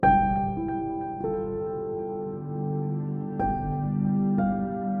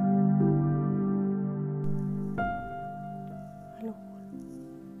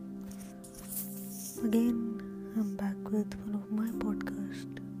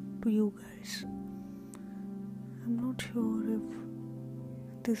to you guys. I'm not sure if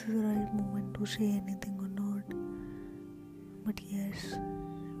this is the right moment to say anything or not, but yes,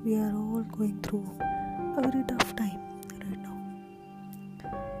 we are all going through a very tough time right now.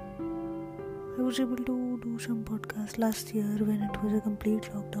 I was able to do some podcasts last year when it was a complete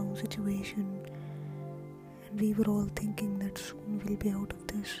lockdown situation, and we were all thinking that soon we'll be out of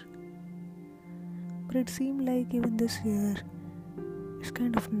this. But it seemed like even this year it's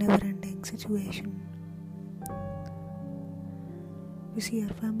kind of never-ending situation. We see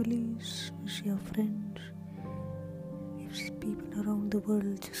our families, we see our friends, we see people around the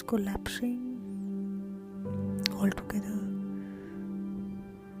world just collapsing all together,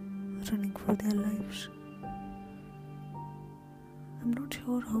 running for their lives. I'm not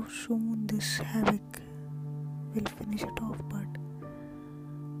sure how soon this havoc will finish it off, but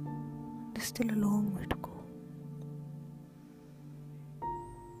there's still a long way to go.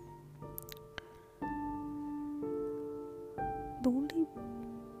 The only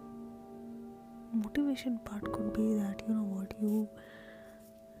motivation part could be that, you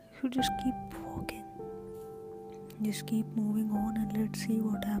should just keep walking. Just keep moving on and let's see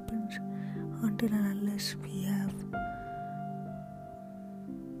what happens until and unless we have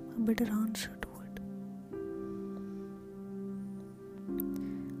a better answer to it.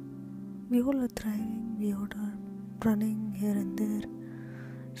 We all are thriving, we all are running here and there.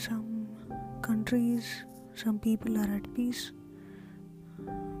 Some countries, some people are at peace.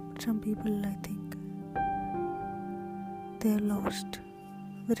 Some people, I think, they have lost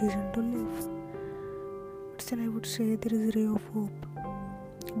the reason to live. But still, I would say there is a ray of hope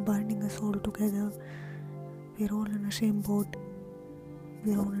binding us all together. We are all in the same boat.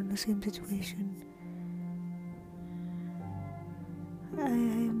 We are all in the same situation. I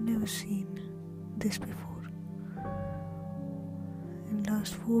have never seen this before. In the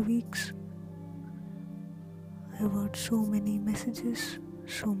last 4 weeks, I've heard so many messages,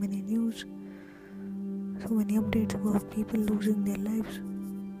 so many news, so many updates about people losing their lives.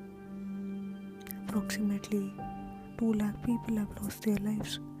 Approximately 2 lakh people have lost their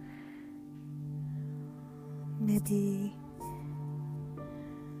lives. Maybe,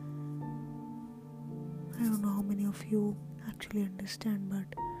 I don't know how many of you actually understand, but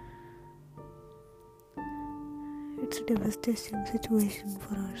it's a devastating situation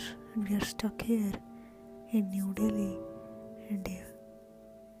for us, and we are stuck here in New Delhi, India.